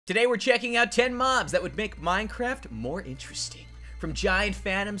Today we're checking out 10 mobs that would make Minecraft more interesting. From giant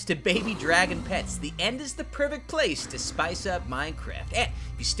phantoms to baby dragon pets, the end is the perfect place to spice up Minecraft. And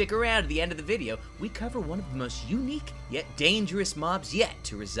if you stick around to the end of the video, we cover one of the most unique yet dangerous mobs yet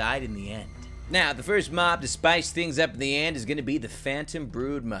to reside in the end. Now, the first mob to spice things up in the end is going to be the Phantom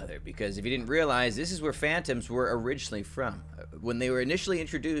Broodmother, because if you didn't realize, this is where phantoms were originally from. When they were initially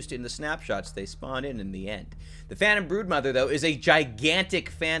introduced in the snapshots, they spawn in the end. The Phantom Broodmother, though, is a gigantic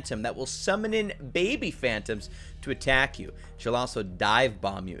phantom that will summon in baby phantoms to attack you. She'll also dive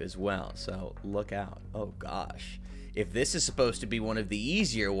bomb you as well, so look out. Oh gosh. If this is supposed to be one of the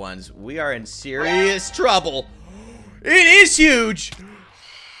easier ones, we are in serious trouble. It is huge!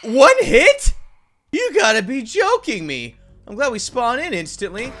 One hit? You gotta be joking me. I'm glad we spawn in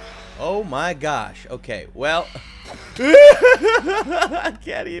instantly. Oh my gosh. Okay, well. I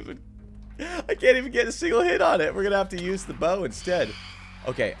can't even get a single hit on it. We're gonna have to use the bow instead.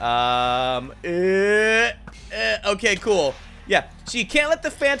 Okay, okay, cool. Yeah, so you can't let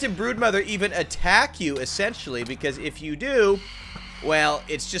the Phantom Broodmother even attack you, essentially, because if you do, well,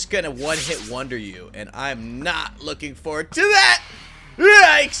 it's just gonna one-hit wonder you, and I'm not looking forward to that!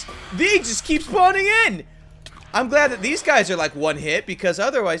 Yikes! They just keep spawning in! I'm glad that these guys are like one hit, because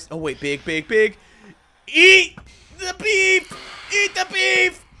otherwise... Oh, wait, big. Eat the beef! Eat the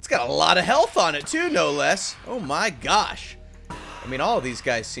beef! It's got a lot of health on it, too, no less. Oh, my gosh. I mean, all of these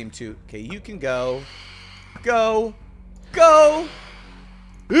guys seem to... Okay, you can go. Go!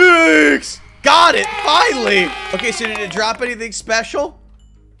 Yikes! Got it! Finally! Okay, so did it drop anything special?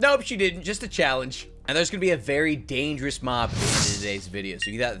 Nope, she didn't. Just a challenge. And there's going to be a very dangerous mob in today's video,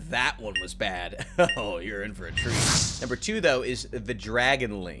 so you thought that one was bad. Oh, you're in for a treat. Number 2, though, is the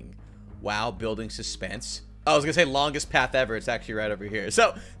Dragonling. Wow, building suspense. Oh, I was going to say longest path ever. It's actually right over here.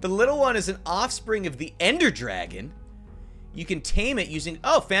 So, the little one is an offspring of the Ender Dragon. You can tame it using,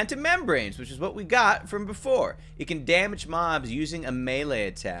 phantom membranes, which is what we got from before. It can damage mobs using a melee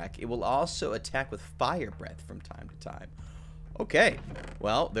attack. It will also attack with fire breath from time to time. Okay,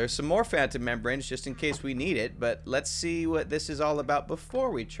 well, there's some more phantom membranes just in case we need it, but let's see what this is all about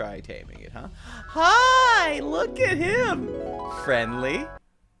before we try taming it, huh? Hi, look at him. Friendly.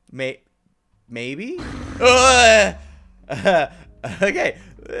 Maybe? Okay,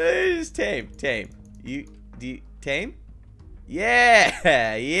 just tame. Do you tame?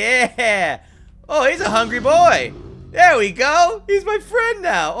 Yeah. Oh, he's a hungry boy. There we go. He's my friend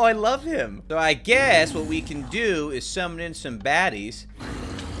now. Oh, I love him. So I guess what we can do is summon in some baddies.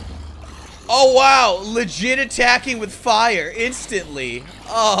 Oh, wow. Legit attacking with fire instantly.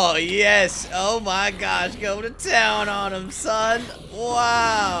 Oh, yes. Oh, my gosh. Go to town on him, son.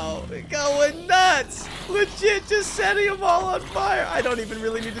 Wow. Going nuts. Legit just setting them all on fire. I don't even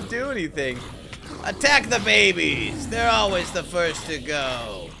really need to do anything. Attack the babies. They're always the first to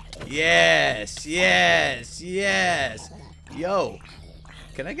go. Yes. Yo,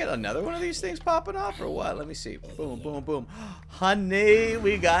 can I get another one of these things popping off or what? Let me see. Boom. Honey,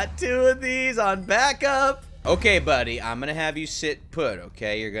 we got 2 of these on backup. Okay, buddy, I'm gonna have you sit put,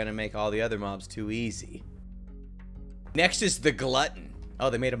 okay? You're gonna make all the other mobs too easy. Next is the Glutton.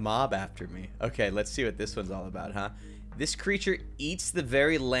 Oh, they made a mob after me. Okay, let's see what this one's all about, huh? This creature eats the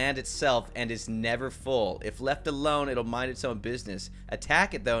very land itself and is never full. If left alone, it'll mind its own business.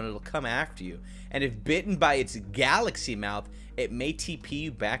 Attack it, though, and it'll come after you. And if bitten by its galaxy mouth, it may TP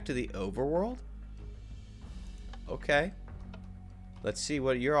you back to the overworld? Okay. Let's see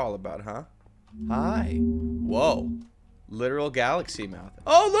what you're all about, huh? Hi. Whoa. Literal galaxy mouth.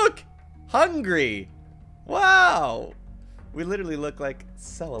 Oh, look! Hungry! Wow! We literally look like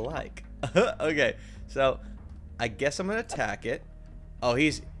so alike. Okay, so... I guess I'm gonna attack it. Oh,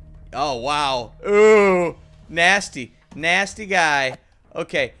 oh, wow. Ooh, nasty guy.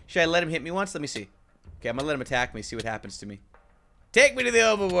 Okay, should I let him hit me once? Let me see. Okay, I'm gonna let him attack me, see what happens to me. Take me to the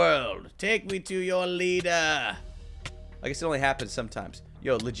overworld. Take me to your leader. I guess it only happens sometimes.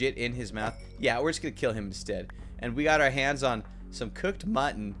 Yo, legit in his mouth. Yeah, we're just gonna kill him instead. And we got our hands on some cooked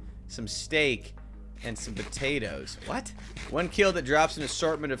mutton, some steak, and some potatoes. What? 1 kill that drops an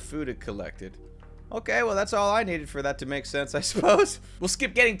assortment of food it collected. Okay, well, that's all I needed for that to make sense, I suppose. We'll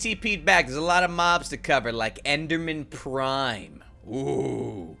skip getting TP'd back. There's a lot of mobs to cover, like Endermen Prime.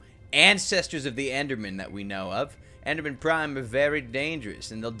 Ooh. Ancestors of the Endermen that we know of. Endermen Prime are very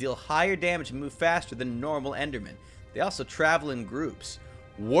dangerous, and they'll deal higher damage and move faster than normal Endermen. They also travel in groups.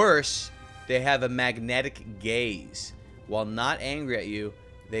 Worse, they have a magnetic gaze. While not angry at you,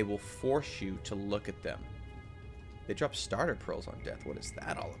 they will force you to look at them. They drop starter pearls on death. What is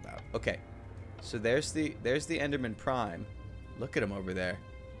that all about? Okay. So there's the Enderman Prime. Look at him over there.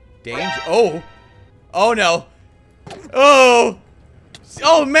 Danger. Oh! Oh no! Oh!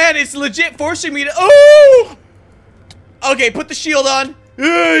 Oh, man, it's legit forcing me to... Oh! Okay, put the shield on.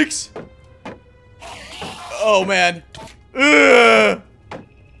 Yikes! Oh, man. Ugh.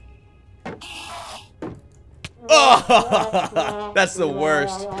 Oh, that's the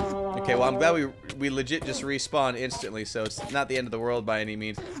worst. Okay, well, I'm glad we legit just respawn instantly, so it's not the end of the world by any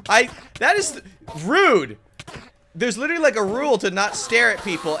means. That is rude. There's literally like a rule to not stare at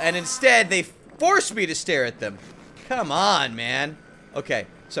people, and instead they force me to stare at them. Come on, man. Okay,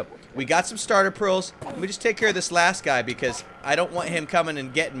 so we got some starter pearls. Let me just take care of this last guy because I don't want him coming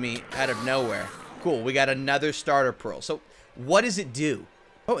and getting me out of nowhere. Cool, we got another starter pearl. So what does it do?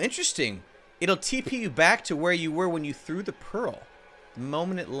 Oh, interesting. It'll TP you back to where you were when you threw the pearl, the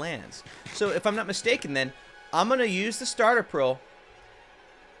moment it lands. So if I'm not mistaken then, I'm going to use the starter pearl,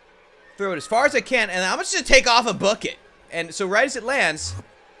 throw it as far as I can, and I'm just going to take off and book it. And so right as it lands,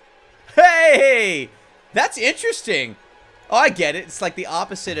 hey, that's interesting. Oh, I get it. It's like the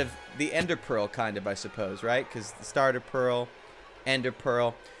opposite of the ender pearl, kind of, I suppose, right? Because the starter pearl, ender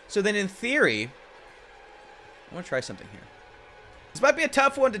pearl. So then in theory, I want to try something here. This might be a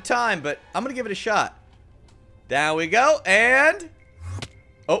tough one to time, but I'm going to give it a shot. Down we go, and...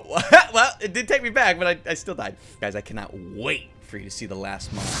 Oh, well, it did take me back, but I still died. Guys, I cannot wait for you to see the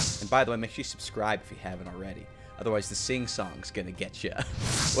last mob. And by the way, make sure you subscribe if you haven't already. Otherwise, the sing-song's going to get you.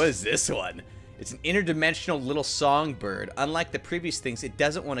 What is this one? It's an interdimensional little songbird. Unlike the previous things, it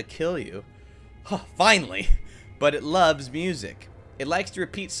doesn't want to kill you. Oh, finally. But it loves music. It likes to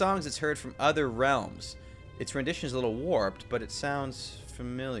repeat songs it's heard from other realms. Its rendition is a little warped, but it sounds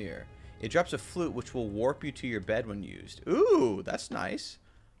familiar. It drops a flute which will warp you to your bed when used. Ooh, that's nice.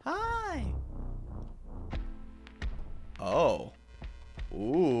 Hi. Oh.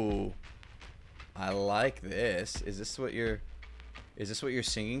 Ooh. I like this. Is this what you're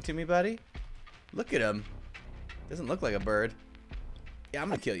singing to me, buddy? Look at him. Doesn't look like a bird. Yeah, I'm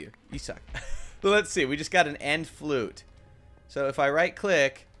gonna kill you. You suck. So let's see. We just got an end flute. So if I right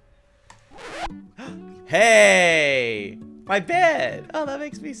click. Hey! My bed! Oh, that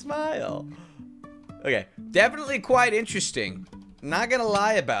makes me smile. Okay, definitely quite interesting. Not gonna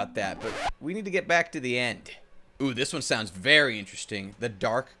lie about that, but we need to get back to the end. Ooh, this one sounds very interesting. The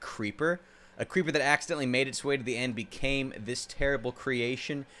Dark Creeper. A creeper that accidentally made its way to the end became this terrible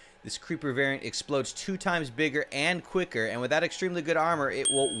creation. This creeper variant explodes 2 times bigger and quicker, and without extremely good armor, it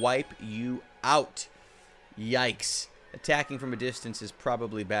will wipe you out. Yikes. Attacking from a distance is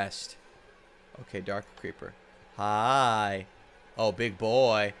probably best. Okay, Dark Creeper. Hi. Oh, big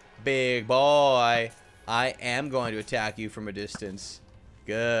boy. Big boy. I am going to attack you from a distance.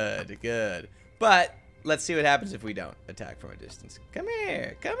 Good, good. But let's see what happens if we don't attack from a distance. Come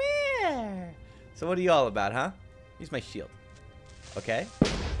here. Come here. So what are you all about, huh? Use my shield. Okay.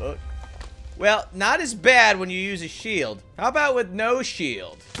 Oh. Well, not as bad when you use a shield. How about with no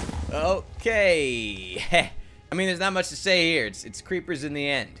shield? Okay. I mean, there's not much to say here. It's creepers in the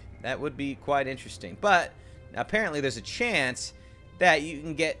end. That would be quite interesting. But apparently there's a chance that you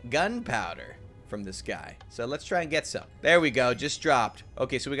can get gunpowder from this guy. So let's try and get some. There we go. Just dropped.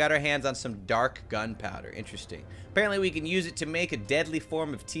 Okay, so we got our hands on some dark gunpowder. Interesting. Apparently we can use it to make a deadly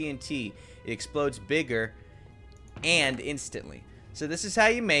form of TNT. It explodes bigger and instantly. So this is how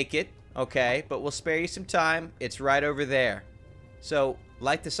you make it. Okay, but we'll spare you some time. It's right over there. So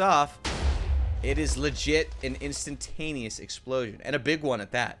light this off. It is legit an instantaneous explosion. And a big one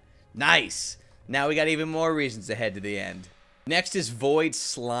at that. Nice. Now we got even more reasons to head to the end. Next is Void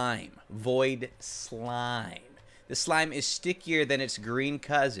Slime. Void Slime. The slime is stickier than its green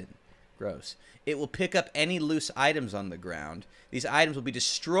cousin. Gross. It will pick up any loose items on the ground. These items will be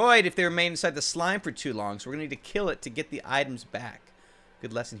destroyed if they remain inside the slime for too long, so we're going to need to kill it to get the items back.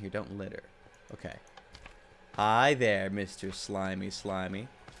 Good lesson here. Don't litter. Okay. Hi there, Mr. Slimy Slimy.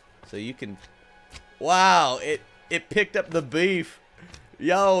 So you can... Wow, it picked up the beef.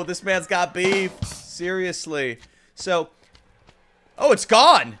 Yo, this man's got beef. Seriously. So, oh, it's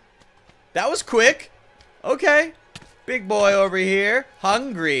gone. That was quick. Okay. Big boy over here.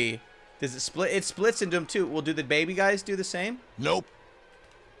 Hungry. Does it split? It splits into them too. Well, do the baby guys do the same? Nope.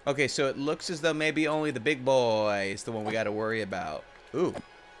 Okay, so it looks as though maybe only the big boy is the one we got to worry about. Ooh.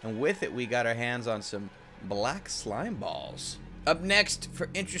 And with it, we got our hands on some black slime balls. Up next, for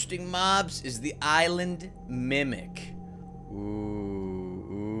interesting mobs, is the Island Mimic.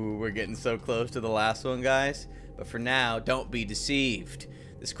 Ooh, we're getting so close to the last one, guys. But for now, don't be deceived.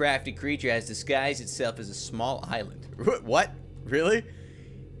 This crafty creature has disguised itself as a small island. What? Really?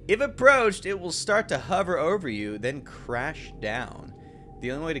 If approached, it will start to hover over you, then crash down.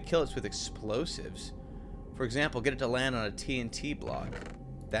 The only way to kill it is with explosives. For example, get it to land on a TNT block.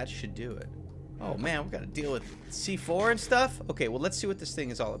 That should do it. Oh, man, we got to deal with C4 and stuff? Okay, well, let's see what this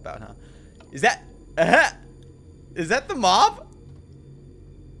thing is all about, huh? Is that... Is that the mob?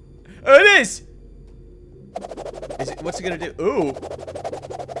 Oh, it is! What's it gonna do? Ooh.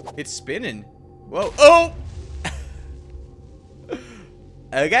 It's spinning. Whoa. Oh!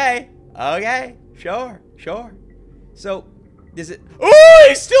 Okay. Okay. Sure. Sure. So, is it... Oh,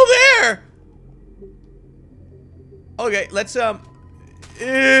 he's still there! Okay, let's,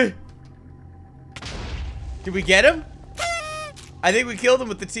 Did we get him? I think we killed him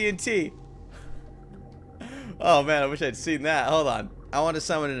with the TNT. Oh, man, I wish I'd seen that. Hold on. I want to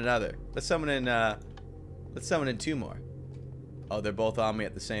summon in another. Let's summon in 2 more. Oh, they're both on me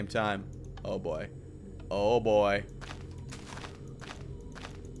at the same time. Oh, boy. Oh, boy.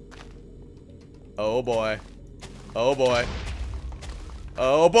 Oh, boy. Oh, boy.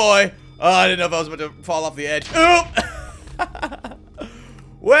 Oh, boy. Oh, I didn't know if I was about to fall off the edge. Oop!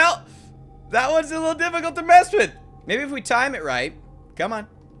 Well, that one's a little difficult to mess with. Maybe if we time it right. Come on.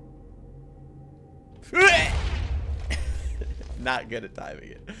 Not good at timing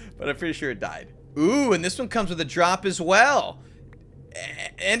it, but I'm pretty sure it died. Ooh, and this one comes with a drop as well.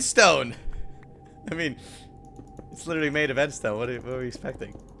 Endstone. I mean, it's literally made of endstone. What are we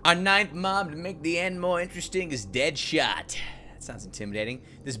expecting? Our 9th mob to make the end more interesting is Deadshot. That sounds intimidating.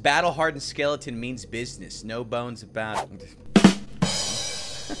 This battle-hardened skeleton means business. No bones about it.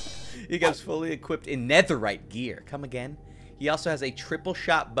 He comes fully equipped in netherite gear. Come again? He also has a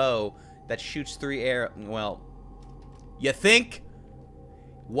triple-shot bow that shoots 3 arrows. Well, you think?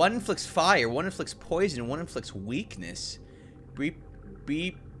 1 inflicts fire, 1 inflicts poison, 1 inflicts weakness. Be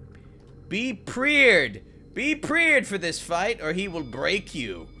prepared. Be prepared for this fight, or he will break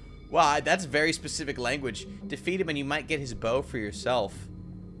you. Wow, that's very specific language. Defeat him and you might get his bow for yourself.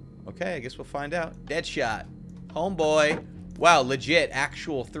 Okay, I guess we'll find out. Deadshot. Homeboy. Wow, legit.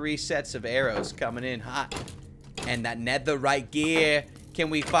 Actual 3 sets of arrows coming in hot. And that netherite gear. Can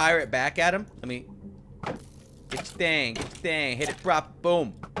we fire it back at him? Let me... Get your thing. Get your thing. Hit it prop.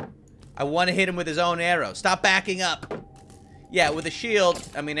 Boom. I want to hit him with his own arrow. Stop backing up. Yeah, with a shield,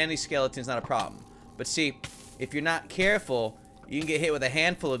 I mean, any skeleton's not a problem. But see, if you're not careful, you can get hit with a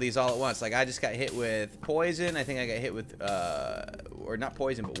handful of these all at once. Like, I just got hit with poison. I think I got hit with, or not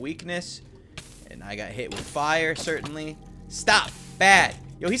poison, but weakness. And I got hit with fire, certainly. Stop. Bad.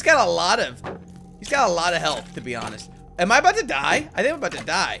 Yo, he's got a lot of health, to be honest. Am I about to die? I think I'm about to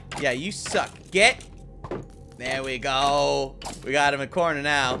die. Yeah, you suck. Get. There we go. We got him in corner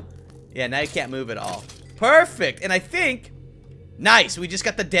now. Yeah, now you can't move at all. Perfect. And I think... Nice. We just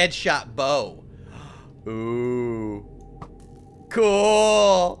got the Deadshot bow. Ooh.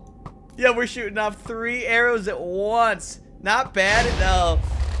 Cool. Yeah, we're shooting off 3 arrows at once. Not bad at all.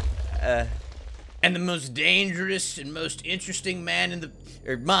 And the most dangerous and most interesting man in the...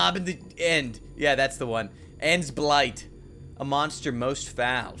 Or mob in the end. Yeah, that's the one. End's Blight. A monster most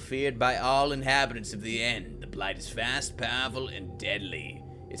foul, feared by all inhabitants of the End. The Blight is fast, powerful, and deadly.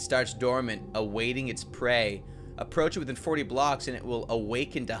 It starts dormant, awaiting its prey. Approach it within 40 blocks and it will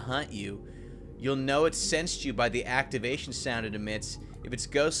awaken to hunt you. You'll know it's sensed you by the activation sound it emits. If its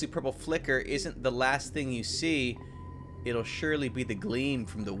ghostly purple flicker isn't the last thing you see, it'll surely be the gleam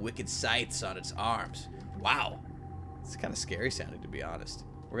from the wicked scythes on its arms. Wow. It's kind of scary sounding, to be honest.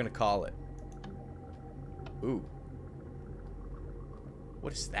 We're gonna call it. Ooh.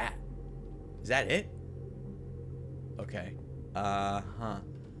 What is that? Is that it? Okay. Huh.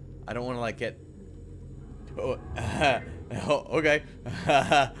 I don't want to, like, get... Oh, okay.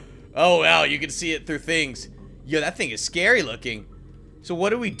 Oh, wow, you can see it through things. Yo, that thing is scary looking. So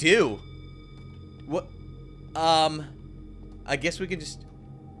what do we do? What? I guess we can just...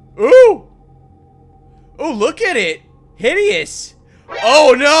 Ooh! Oh, look at it! Hideous!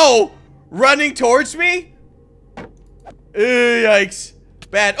 Oh, no! Running towards me? Yikes.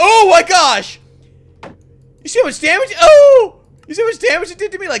 Bad. Oh, my gosh! You see how much damage? Oh! You see how much damage it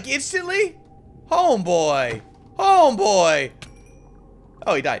did to me, like, instantly? Homeboy. Homeboy.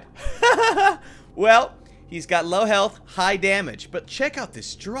 Oh, he died. Well, he's got low health, high damage. But check out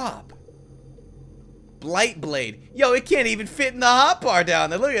this drop. Blight Blade. Yo, it can't even fit in the hotbar down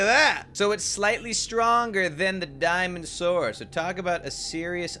there. Look at that. So it's slightly stronger than the Diamond Sword. So talk about a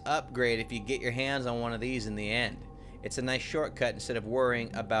serious upgrade if you get your hands on one of these in the end. It's a nice shortcut instead of worrying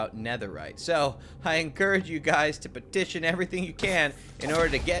about netherite. So I encourage you guys to petition everything you can in order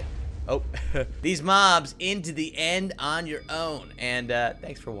to get these mobs into the end on your own. And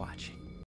thanks for watching.